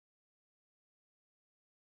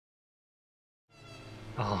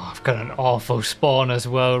Oh, I've got an awful spawn as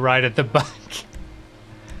well right at the back.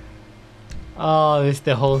 Oh,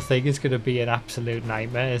 the whole thing is going to be an absolute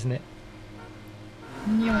nightmare, isn't it?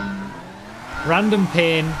 Random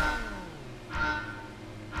pain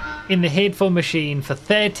in the hateful machine for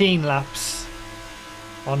 13 laps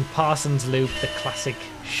on Parsons Loop, the classic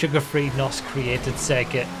sugar-free NOS created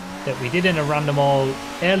circuit that we did in a random all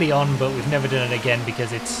early on, but we've never done it again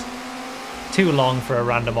because it's too long for a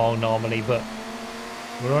random all normally. But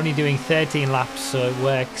we're only doing 13 laps, so it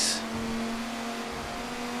works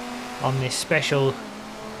on this special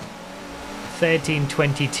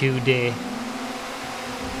 13/22 day.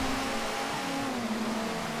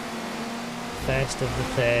 1st of the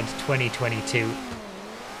 3rd, 2022.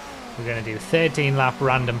 We're going to do 13 lap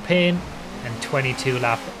random pain and 22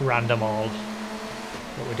 lap random all.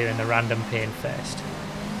 But we're doing the random pain first.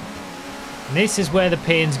 And this is where the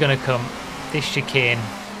pain's going to come. This chicane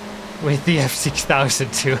with the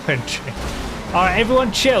F6200. Alright,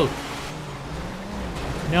 everyone chill.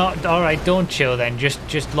 No, alright, don't chill then.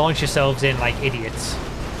 Just launch yourselves in like idiots.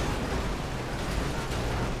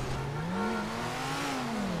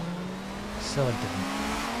 So dumb.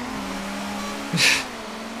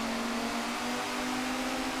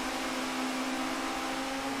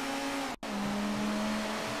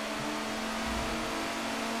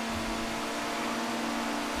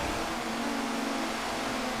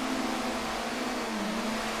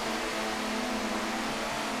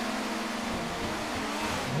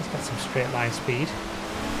 He's got some straight line speed.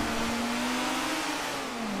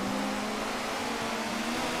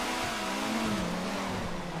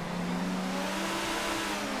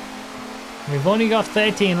 We've only got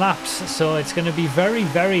 13 laps, so it's going to be very,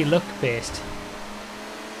 very luck based.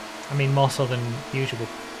 I mean, more so than usual.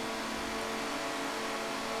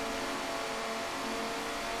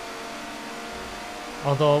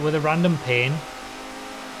 Although with a random pain,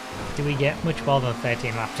 do we get much more than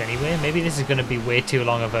 13 laps anyway? Maybe this is going to be way too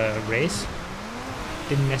long of a race.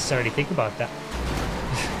 Didn't necessarily think about that.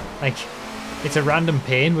 Like, it's a random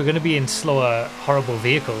pain. We're going to be in slower, horrible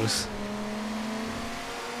vehicles.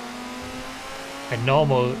 A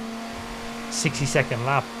normal 60-second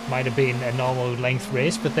lap might have been a normal length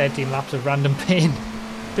race for 13 laps of random pain,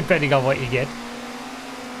 depending on what you get.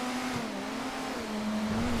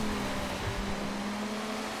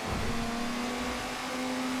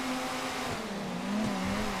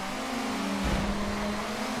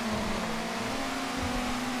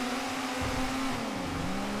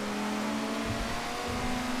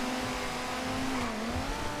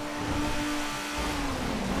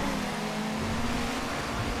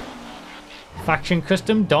 Faction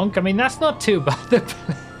custom donk. I mean, that's not too bad.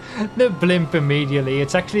 The blimp immediately.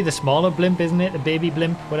 It's actually the smaller blimp, isn't it? The baby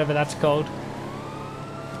blimp, whatever that's called.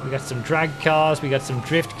 We got some drag cars. We got some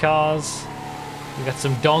drift cars. We got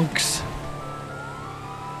some donks.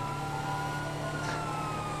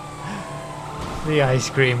 The ice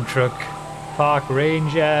cream truck. Park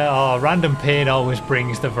ranger. Oh, random pain always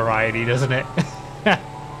brings the variety, doesn't it?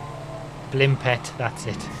 Blimpet, that's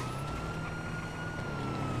it.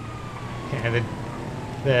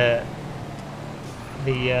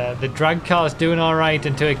 Yeah, the drag car's doing all right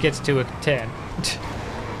until it gets to a turn.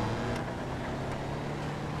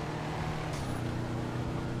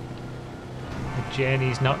 The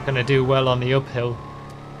journey's not going to do well on the uphill.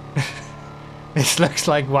 This looks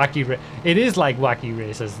like wacky. It is like wacky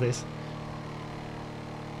races. This.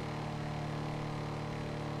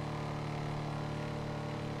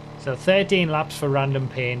 So 13 laps for random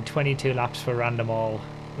pain, 22 laps for random all,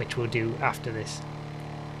 which we'll do after this.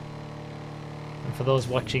 And for those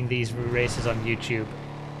watching these races on YouTube,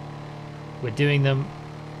 we're doing them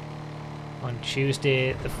on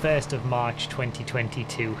Tuesday the 1st of March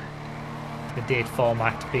 2022. The date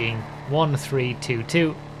format being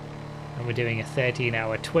 1322, and we're doing a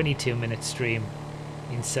 13-hour 22-minute stream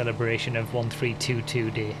in celebration of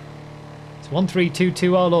 1322 Day. It's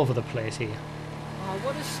 1322 all over the place here. Oh,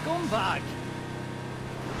 what a scumbag!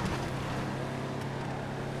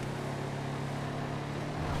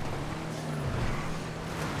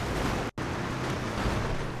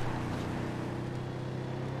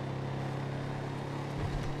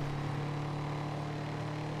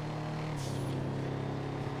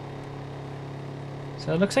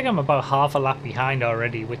 So it looks like I'm about half a lap behind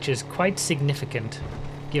already, which is quite significant,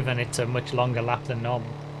 given it's a much longer lap than normal.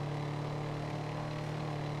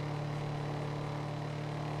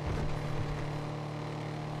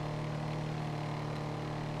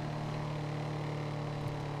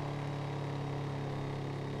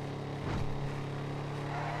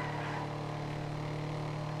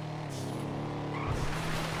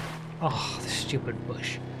 Oh, the stupid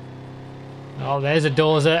bush. Oh, there's a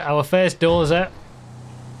dozer. Our first dozer.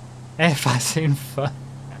 F as in fun.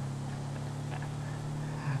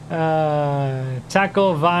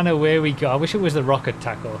 Taco van, away we go. I wish it was the rocket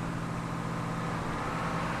taco.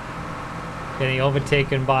 Getting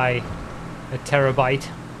overtaken by a terabyte.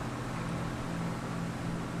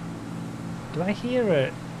 Do I hear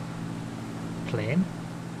a plane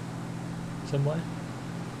somewhere?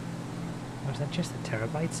 Or is that just the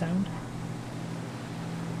terabyte sound?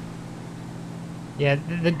 Yeah,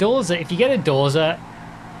 the dozer, if you get a dozer,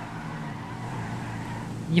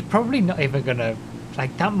 you're probably not even gonna,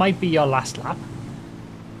 like, that might be your last lap.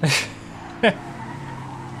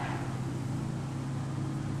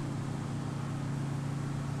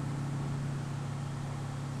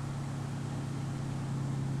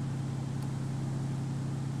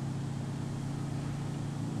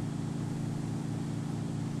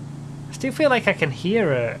 I still feel like I can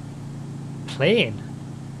hear a plane.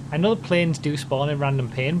 I know the planes do spawn in random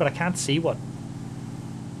pane, but I can't see one.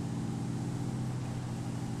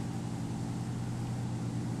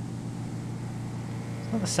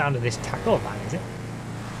 It's not the sound of this taco van, is it?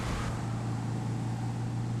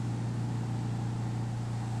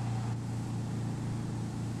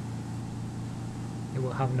 It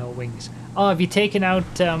will have no wings. Oh, have you taken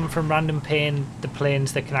out from random pane the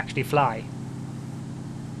planes that can actually fly?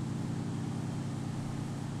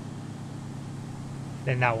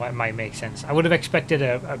 Then now it might make sense. I would have expected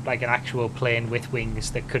like an actual plane with wings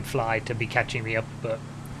that could fly to be catching me up, but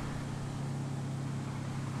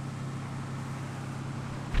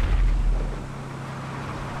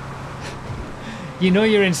you know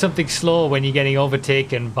you're in something slow when you're getting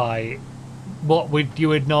overtaken by what you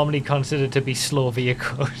would normally consider to be slow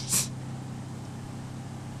vehicles.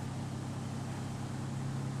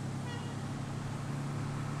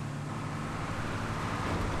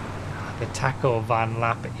 The taco van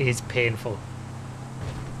lap is painful.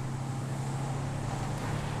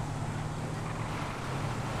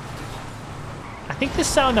 I think the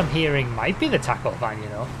sound I'm hearing might be the taco van, you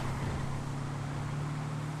know.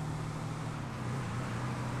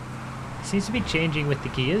 It seems to be changing with the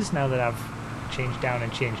gears now that I've changed down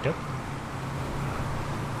and changed up.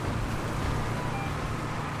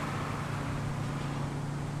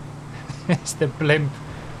 It's the blimp.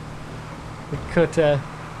 The cutter.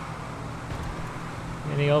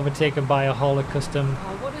 Getting overtaken by a hauler custom.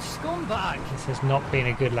 Oh, what a scumbag! This has not been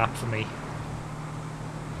a good lap for me.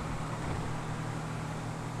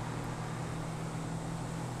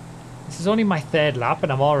 This is only my third lap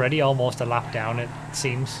and I'm already almost a lap down, it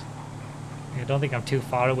seems. I don't think I'm too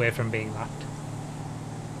far away from being lapped.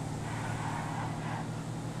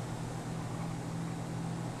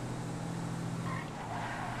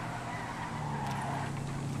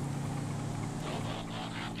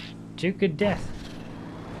 Duke of Death.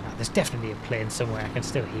 Oh, there's definitely a plane somewhere, I can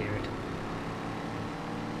still hear it.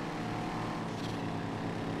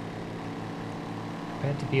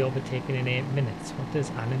 Prepared to be overtaken in 8 minutes. What does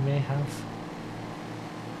anime have?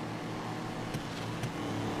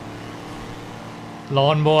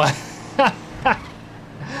 Lawnmower.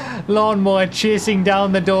 Lawnmower chasing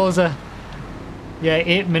down the dozer. Yeah,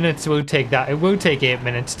 8 minutes will take that. It will take 8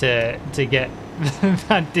 minutes to get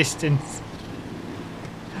that distance.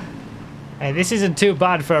 Hey, this isn't too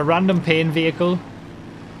bad for a random pain vehicle.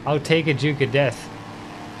 I'll take a Duke of Death.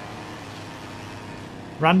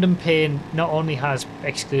 Random Pain not only has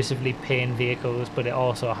exclusively pain vehicles, but it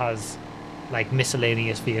also has like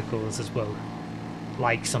miscellaneous vehicles as well.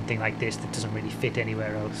 Like something like this that doesn't really fit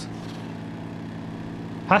anywhere else.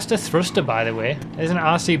 Past a thruster, by the way. There's an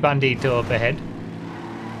RC Bandito up ahead.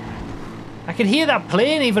 I can hear that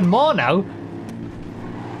plane even more now.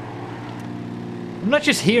 I'm not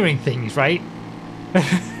just hearing things, right?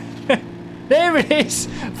 There it is!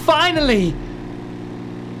 Finally!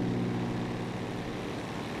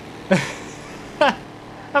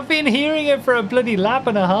 I've been hearing it for a bloody lap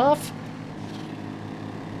and a half.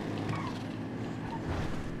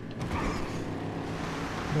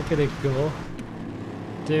 Look at it go.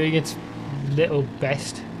 Doing its little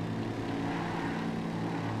best.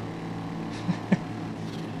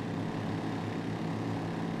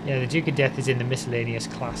 Yeah, the Duke of Death is in the miscellaneous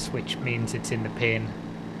class, which means it's in the pain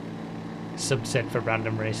subset for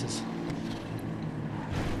random races.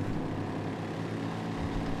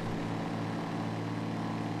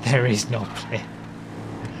 There is no plane.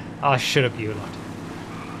 Oh, shut up, you lot.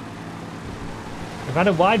 We've had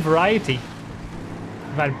a wide variety.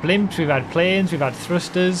 We've had blimps, we've had planes, we've had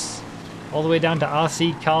thrusters, all the way down to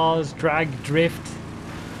RC cars, drag, drift.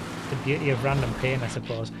 The beauty of random pain, I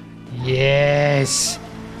suppose. Yes!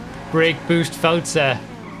 Brake boost Feltzer.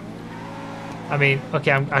 I mean,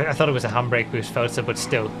 okay, I thought it was a handbrake boost Feltzer, but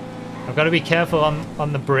still. I've got to be careful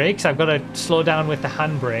on the brakes. I've got to slow down with the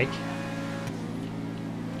handbrake.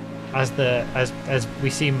 As we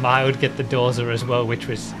see Mild get the dozer as well, which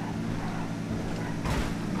was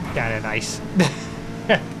kind of nice.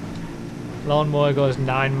 Lawnmower goes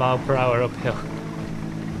 9 mph uphill.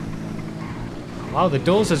 Wow, the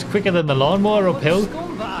dozer's quicker than the lawnmower uphill.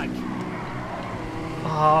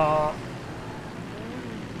 Oh.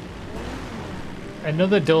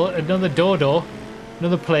 Another dodo,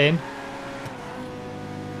 another plane.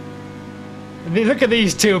 I mean, look at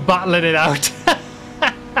these two battling it out.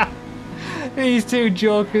 These two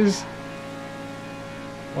jokers.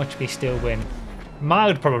 Watch me still win.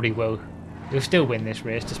 Mild probably will. He'll still win this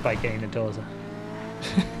race despite getting the dozer.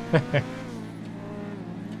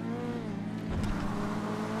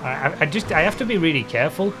 I have to be really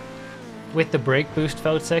careful with the brake boost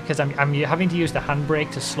Feltzer because I'm having to use the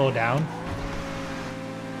handbrake to slow down,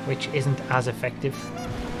 which isn't as effective.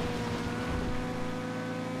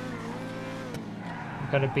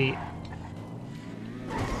 I've got to be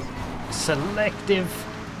selective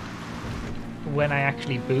when I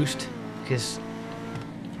actually boost because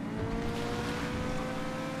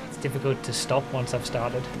it's difficult to stop once I've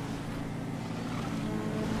started.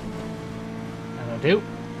 That'll do.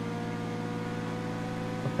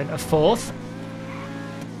 Up into 4th.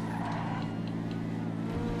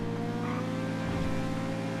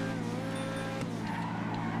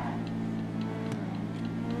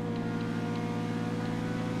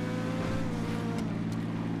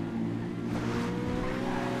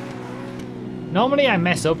 Normally I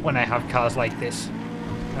mess up when I have cars like this.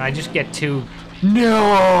 And I just get too...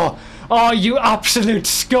 No! Oh, you absolute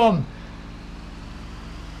scum!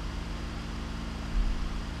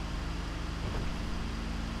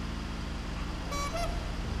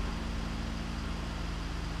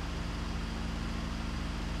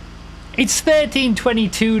 It's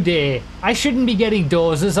 1322 day. I shouldn't be getting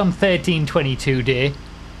dozers on 1322 day.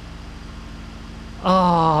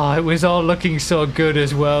 Oh, it was all looking so good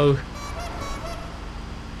as well.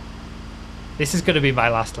 This is going to be my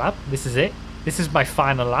last lap. This is it. This is my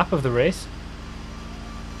final lap of the race.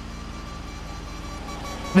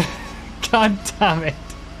 God damn it.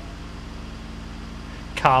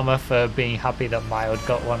 Karma for being happy that Mild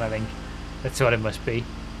got one, I think. That's what it must be.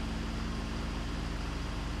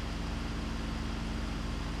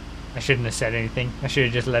 I shouldn't have said anything. I should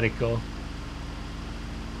have just let it go.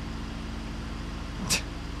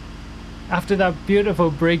 After that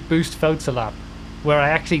beautiful brake boost Feltzer lap, where I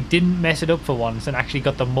actually didn't mess it up for once and actually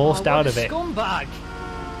got the most out of it. Scumbag!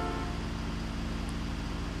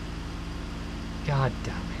 God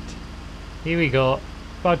damn it. Here we go.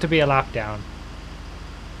 About to be a lap down.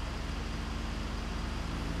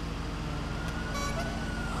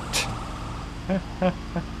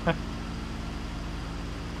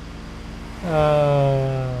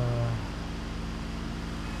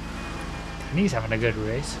 And he's having a good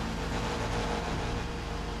race.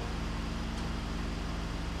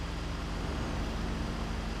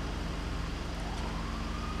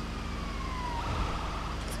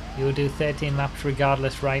 You'll do 13 laps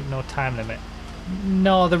regardless, right? No time limit.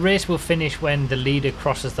 No, the race will finish when the leader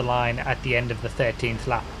crosses the line at the end of the 13th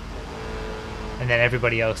lap. And then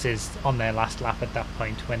everybody else is on their last lap at that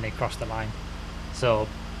point when they cross the line. So,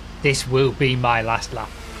 this will be my last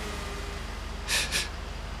lap.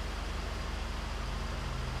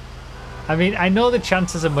 I mean, I know the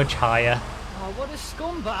chances are much higher. Oh, what a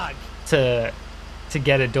scumbag! To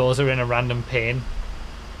get a dozer in a random pane.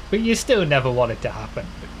 But you still never want it to happen.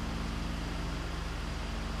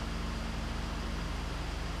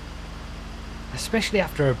 Especially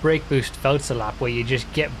after a brake boost Feltzer lap where you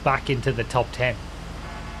just get back into the top 10.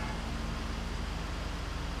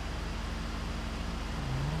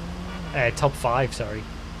 Top 5, sorry.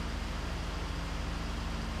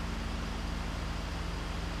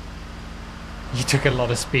 You took a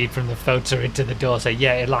lot of speed from the Feltzer into the dozer.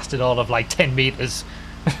 Yeah, it lasted all of like 10 meters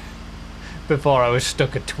before I was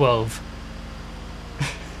stuck at 12.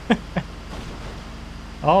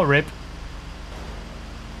 Oh, rip.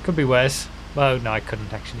 Could be worse. Well, no, I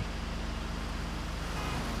couldn't actually.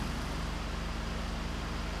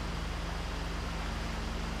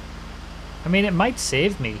 I mean, it might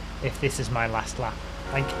save me if this is my last lap.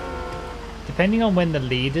 Like, depending on when the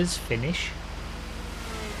leaders finish,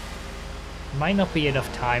 might not be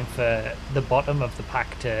enough time for the bottom of the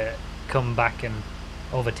pack to come back and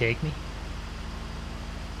overtake me.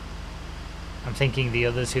 I'm thinking the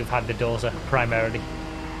others who've had the dozer primarily.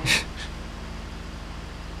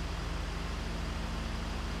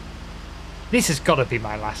 This has got to be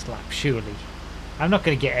my last lap, surely. I'm not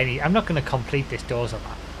going to get any... I'm not going to complete this doors lap.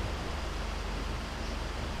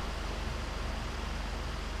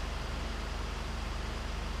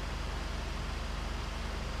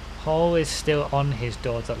 Paul is still on his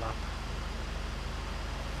daughter lap.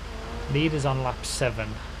 Lead is on lap 7.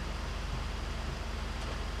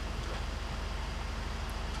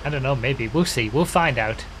 I don't know, maybe. We'll see. We'll find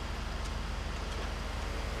out.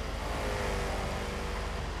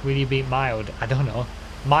 Will you beat Mild? I don't know.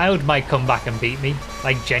 Mild might come back and beat me.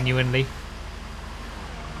 Like, genuinely.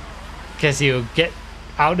 Because he'll get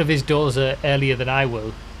out of his doors earlier than I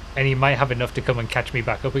will. And he might have enough to come and catch me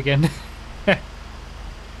back up again.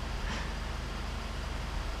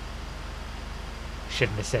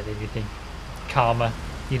 Shouldn't have said anything. Karma.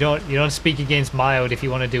 You don't speak against Mild if you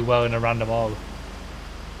want to do well in a random all.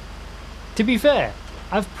 To be fair,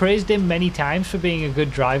 I've praised him many times for being a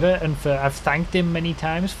good driver, and I've thanked him many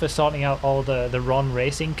times for sorting out all the Ron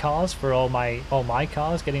racing cars for all my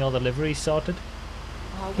cars, getting all the liveries sorted.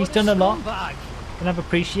 Oh, He's done a lot, scumbag. and I've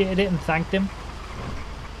appreciated it and thanked him.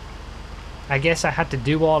 I guess I had to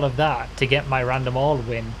do all of that to get my random all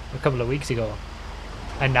win a couple of weeks ago,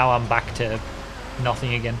 and now I'm back to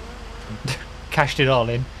nothing again. Cashed it all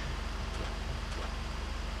in.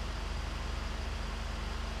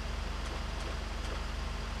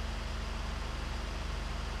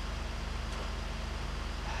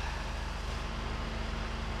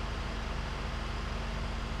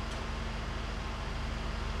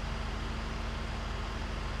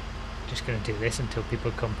 Just gonna do this until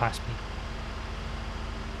people come past me.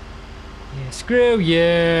 Yeah, screw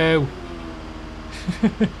you!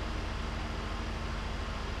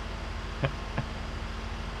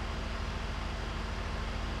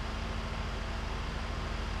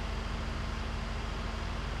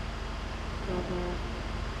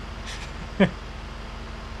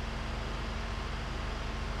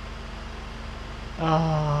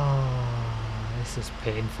 This is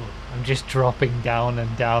painful. I'm just dropping down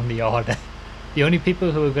and down the order. The only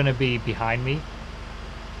people who are going to be behind me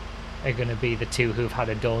are going to be the two who've had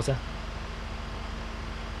a dozer.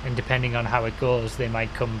 And depending on how it goes, they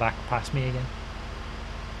might come back past me again.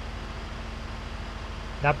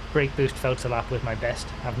 That brake boost felt a lap was my best,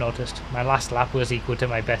 I've noticed. My last lap was equal to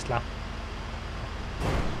my best lap.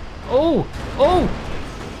 Oh! Oh!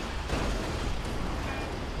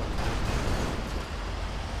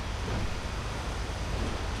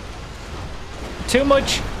 Too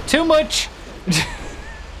much! Too much!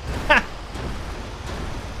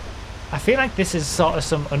 I feel like this is sort of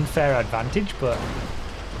some unfair advantage, but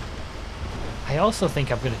I also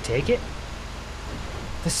think I'm going to take it.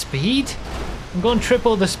 The speed? I'm going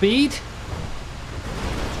triple the speed?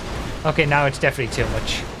 Okay, now it's definitely too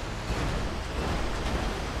much.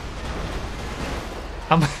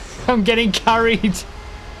 I'm getting carried.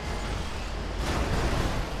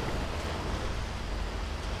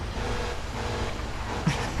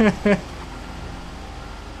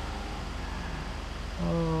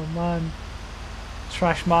 Oh man.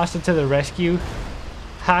 Trash Master to the rescue.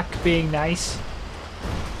 Hack being nice.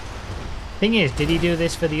 Thing is, did he do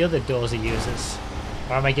this for the other dozer users?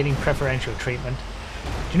 Or am I getting preferential treatment?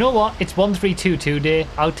 Do you know what? It's 1322 day.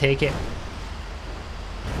 I'll take it.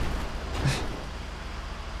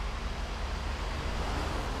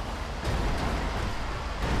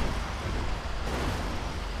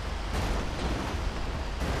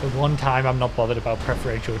 The one time I'm not bothered about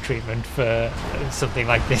preferential treatment for something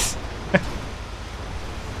like this.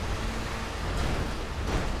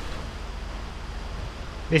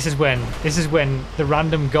 This is when the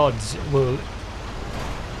random gods will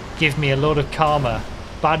give me a load of karma,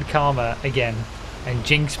 bad karma again, and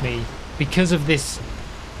jinx me because of this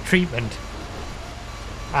treatment,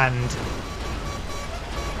 and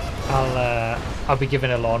I'll be given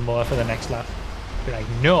a lawnmower for the next lap. Be like,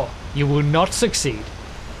 no, you will not succeed.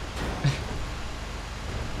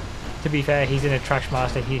 To be fair, he's in a trash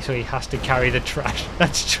master, so he has to carry the trash.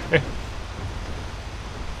 That's true.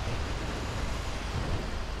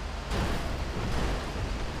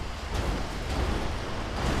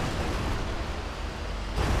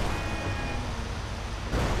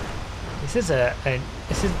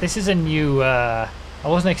 This is a new. I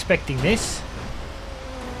wasn't expecting this.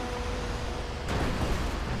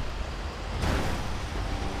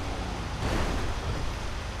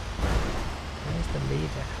 Where's the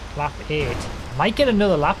leader? Lap 8. I might get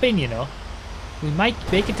another lap in, you know. We might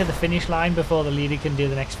make it to the finish line before the leader can do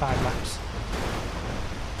the next 5 laps.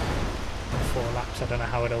 Or 4 laps. I don't know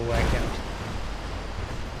how it'll work out.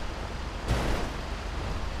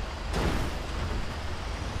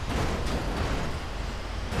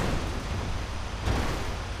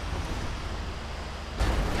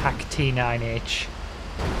 Hack T9H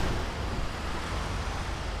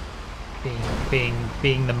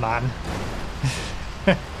being the man.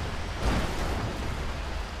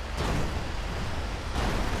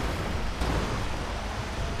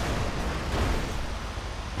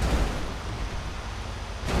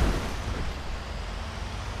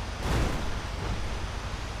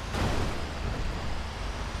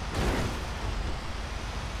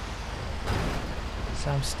 So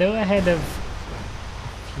I'm still ahead of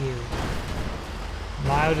you.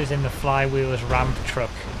 Loud is in the Flywheels ramp truck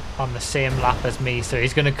on the same lap as me, so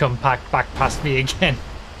he's going to come back past me again.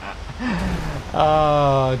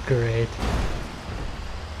 Oh, great.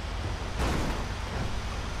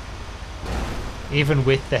 Even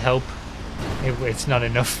with the help, it's not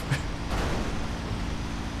enough.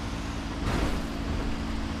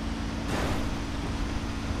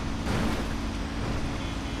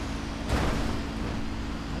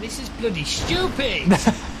 This is bloody stupid!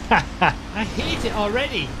 I hate it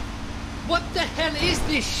already! What the hell is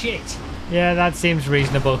this shit? Yeah, that seems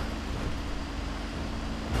reasonable.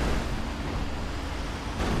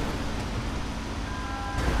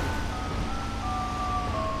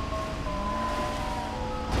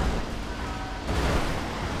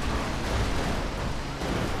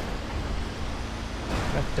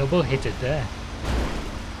 Got double hitted there.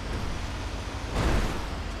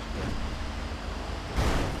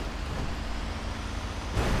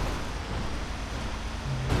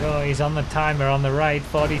 Oh, he's on the timer on the right.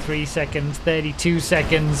 43 seconds, 32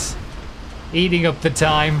 seconds. Eating up the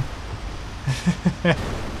time.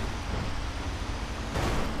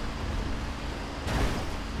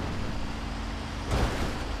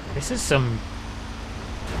 This is some...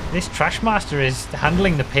 This Trashmaster is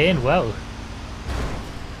handling the pain well.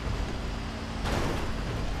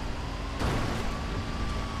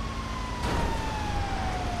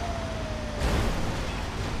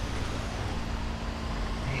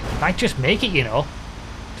 Might just make it, you know.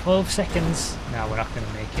 12 seconds. No, we're not going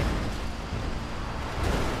to make it.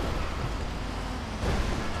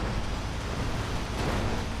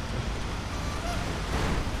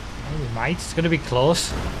 Oh, we might. It's going to be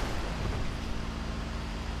close.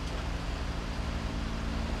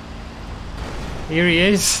 Here he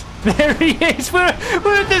is. There he is. We're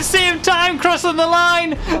at the same time crossing the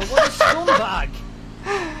line. Oh, what a scumbag!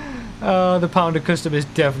 Oh, the Pounder Custom is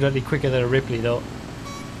definitely quicker than a Ripley, though.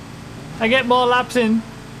 I get more laps in.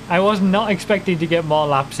 I was not expecting to get more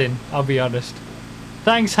laps in, I'll be honest.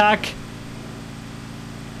 Thanks, Hack.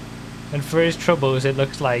 And for his troubles, it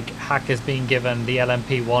looks like Hack has been given the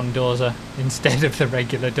LMP1 dozer instead of the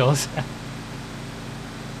regular dozer.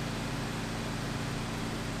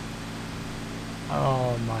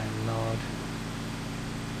 Oh my lord.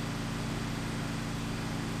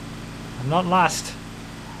 I'm not last.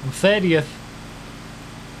 I'm 30th.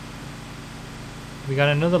 We got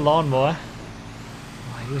another lawnmower.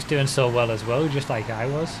 Oh, he was doing so well as well, just like I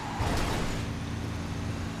was.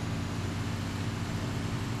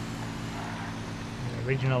 The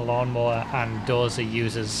original lawnmower and dozer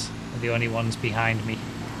users are the only ones behind me.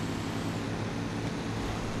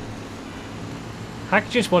 Hack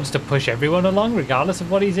just wants to push everyone along regardless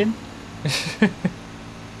of what he's in.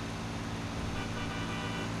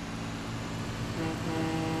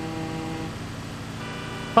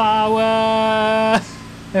 Power!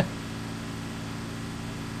 What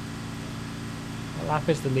lap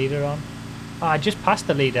is the leader on? Oh, I just passed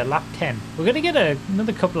the leader, lap 10. We're going to get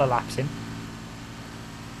another couple of laps in.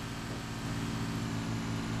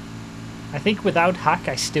 I think without Hack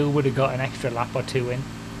I still would have got an extra lap or two in.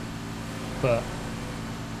 But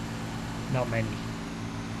not many.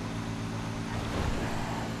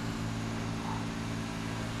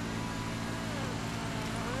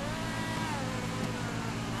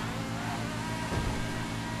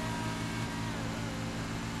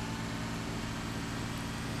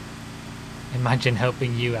 Imagine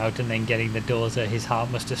helping you out and then getting the dozer. His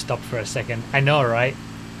heart must have stopped for a second. I know, right?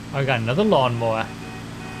 I got another lawnmower.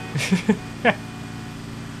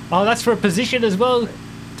 Oh, that's for a position as well.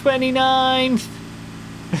 29th.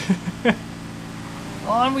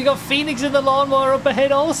 Oh, and we got Phoenix in the lawnmower up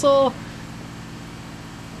ahead also.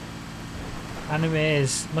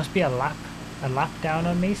 Animes must be a lap down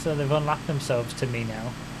on me, so they've unlapped themselves to me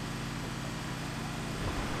now.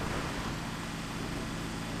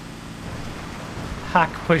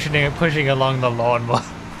 Hack pushing along the lawnmower.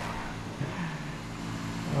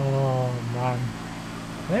 Oh man,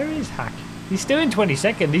 where is Hack? He's still in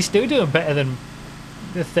 22nd. He's still doing better than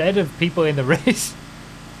the third of people in the race,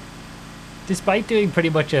 despite doing pretty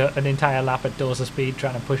much an entire lap at dozer speed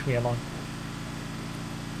trying to push me along.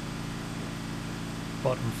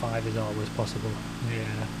 Bottom 5 is always possible.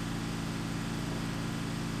 Yeah.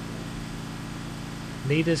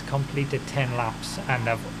 Leader's completed 10 laps and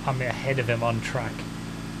I'm ahead of him on track.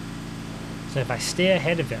 So if I stay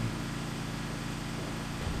ahead of him,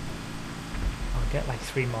 I'll get like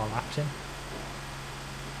 3 more laps in.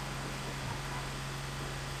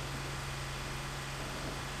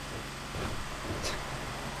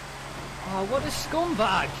 Oh, what a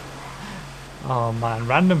scumbag! Oh man,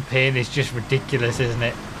 Random Pain is just ridiculous, isn't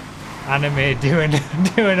it? Anime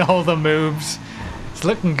doing all the moves. It's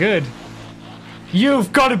looking good.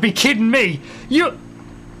 You've got to be kidding me!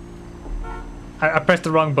 I pressed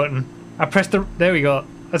the wrong button. There we go.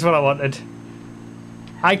 That's what I wanted.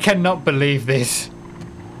 I cannot believe this.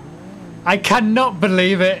 I cannot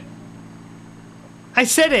believe it. I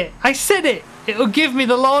said it. I said it. It'll give me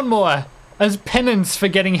the lawnmower as penance for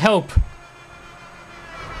getting help.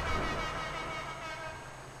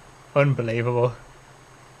 Unbelievable.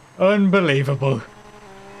 Unbelievable.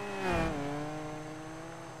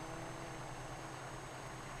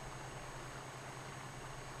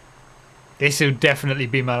 This will definitely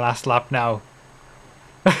be my last lap now.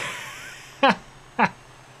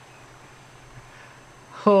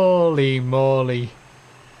 Holy moly.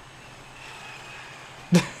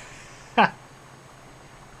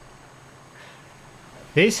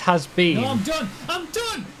 This has been... No, I'm done! I'm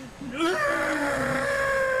done!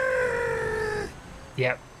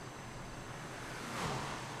 Yep.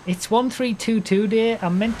 It's 1322 day.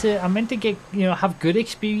 I'm meant to get, you know, have good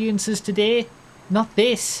experiences today. Not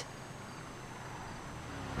this.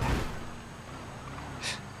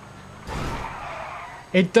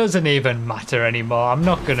 It doesn't even matter anymore. I'm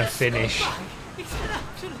not gonna finish. It's an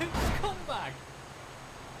absolute scumbag!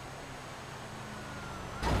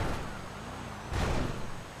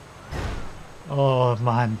 Oh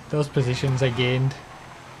man, those positions I gained.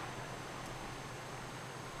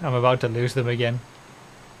 I'm about to lose them again.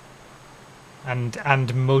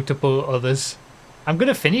 And multiple others. I'm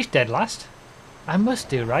gonna finish dead last. I must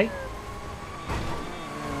do, right?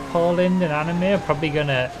 Poland and Anime are probably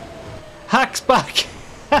gonna... Hack's back!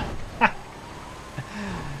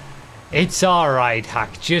 It's alright,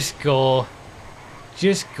 Hack. Just go.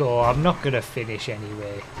 Just go. I'm not gonna finish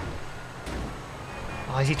anyway.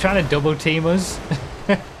 Oh, is he trying to double team us?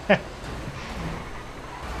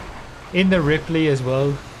 In the Ripley as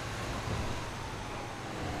well.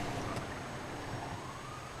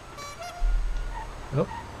 Oh.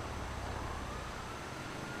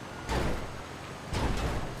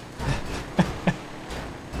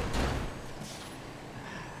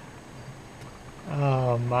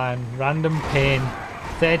 Oh man, Random Pain.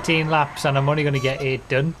 13 laps and I'm only going to get 8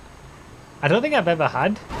 done. I don't think I've ever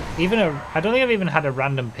had I don't think I've even had a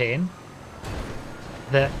Random Pain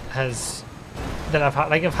that I've had.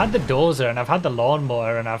 Like, I've had the dozer and I've had the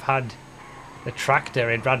lawnmower and I've had the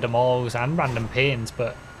tractor in Random Alls and Random Pains,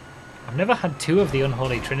 but I've never had 2 of the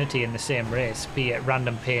Unholy Trinity in the same race, be it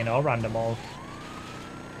Random Pain or Random All.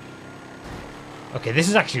 Okay, this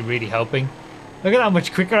is actually really helping. Look at how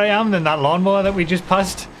much quicker I am than that lawnmower that we just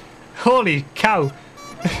passed. Holy cow.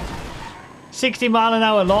 60 mile an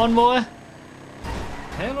hour lawnmower.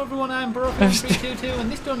 Hello everyone, I'm Broken322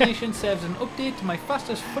 and this donation serves an update to my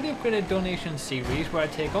fastest fully upgraded donation series where I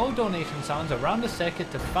take all donation sounds around the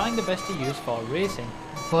circuit to find the best to use for racing.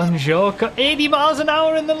 Bonjour, 80 miles an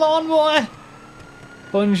hour in the lawnmower.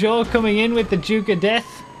 Bonjour coming in with the Duke of Death.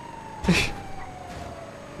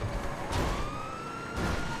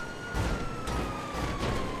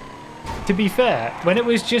 To be fair, when it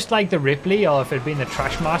was just like the Ripley or if it had been the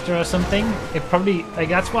Trashmaster or something, it probably, like,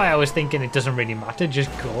 that's why I was thinking it doesn't really matter, just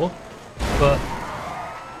go. But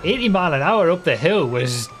 80 mile an hour up the hill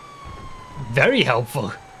was very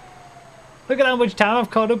helpful. Look at how much time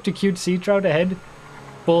I've caught up to Cute Sea Trout ahead,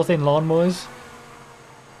 both in lawnmowers.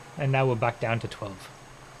 And now we're back down to 12.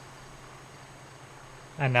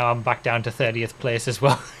 And now I'm back down to 30th place as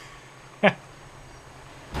well.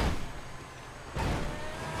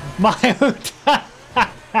 Mild.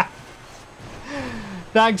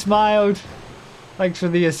 Thanks, Mild. Thanks for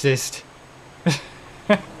the assist.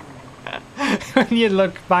 When you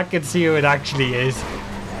look back and see who it actually is.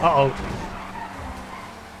 Uh-oh.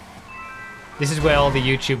 This is where all the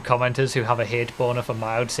YouTube commenters who have a hate boner for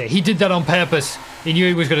Mild say, he did that on purpose. He knew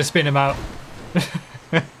he was going to spin him out.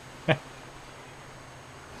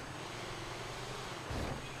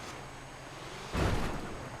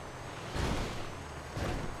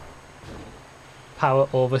 Power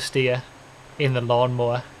oversteer in the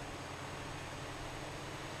lawnmower.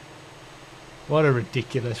 What a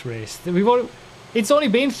ridiculous race. It's only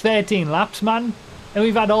been 13 laps, man, and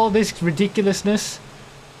we've had all this ridiculousness.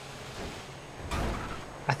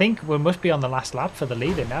 I think we must be on the last lap for the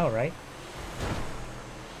leader now, right?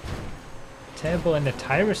 Turbo and the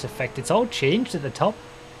Tyrus effect. It's all changed at the top.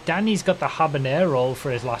 Danny's got the habanero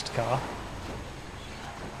for his last car.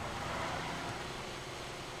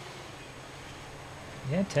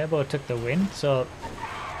 Yeah, Turbo took the win, so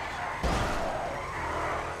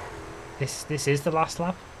this is the last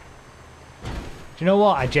lap. Do you know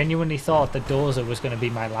what? I genuinely thought the Dozer was going to be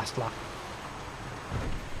my last lap.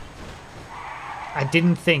 I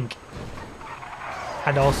didn't think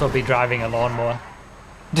I'd also be driving a lawnmower.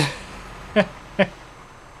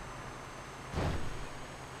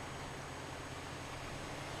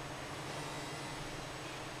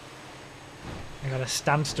 I got a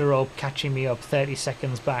Stanster rope catching me up 30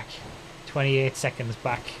 seconds back, 28 seconds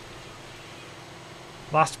back.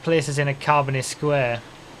 Last place is in a Carbonate Square.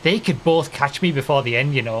 They could both catch me before the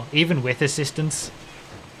end, you know, even with assistance.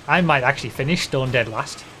 I might actually finish stone dead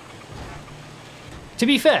last. To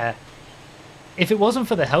be fair, if it wasn't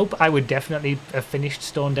for the help, I would definitely have finished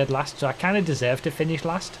stone dead last, so I kind of deserve to finish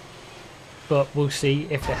last. But we'll see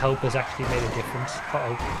if the help has actually made a difference.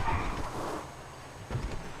 Uh-oh.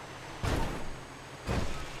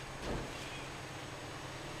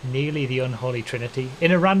 Nearly the unholy trinity.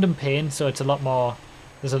 In a random pane, so it's a lot more...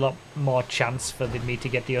 There's a lot more chance for me to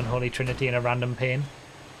get the unholy trinity in a random pane.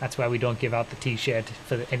 That's why we don't give out the t-shirt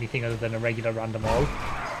for anything other than a regular random all.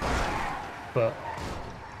 But...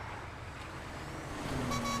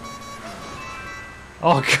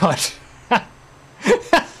 Oh god.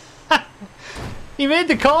 He made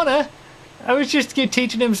the corner. I was just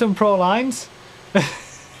teaching him some pro lines.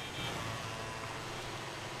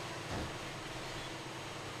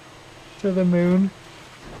 To the moon.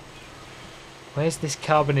 Where's this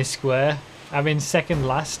Carbonate Square? I'm in second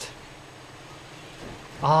last.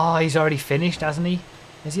 Oh, he's already finished, hasn't he?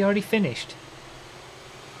 Has he already finished?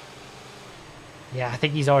 Yeah, I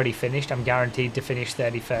think he's already finished. I'm guaranteed to finish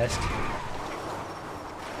 31st.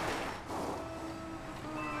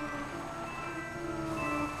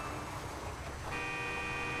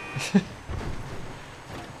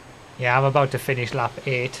 Yeah, I'm about to finish lap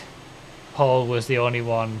 8. Paul was the only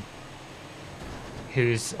one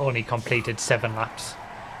who's only completed 7 laps.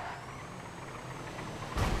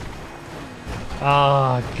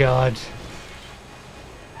 Oh god.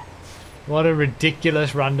 What a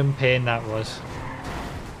ridiculous random pain that was.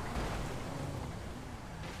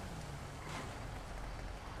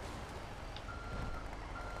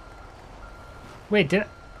 Wait,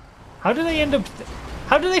 how do they end up...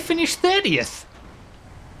 How do they finish 30th?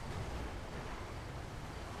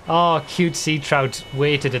 Oh, cute sea trout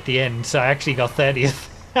waited at the end, so I actually got 30th.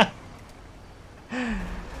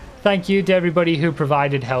 Thank you to everybody who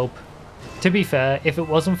provided help. To be fair, if it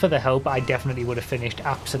wasn't for the help, I definitely would have finished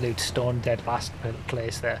absolute stone dead last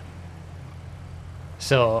place there.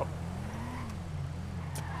 So,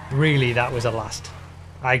 really, that was a last.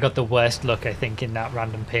 I got the worst luck, I think, in that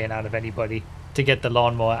random pain out of anybody to get the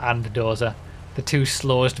lawnmower and the dozer, the two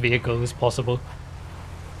slowest vehicles possible.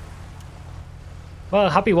 Well,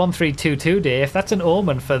 happy 1322 day. If that's an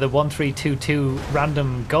omen for the 1322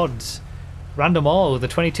 random gods, random all, the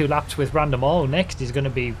 22 laps with random all next is going to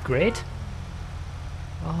be great.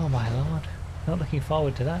 Oh my lord. Not looking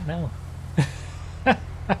forward to that now.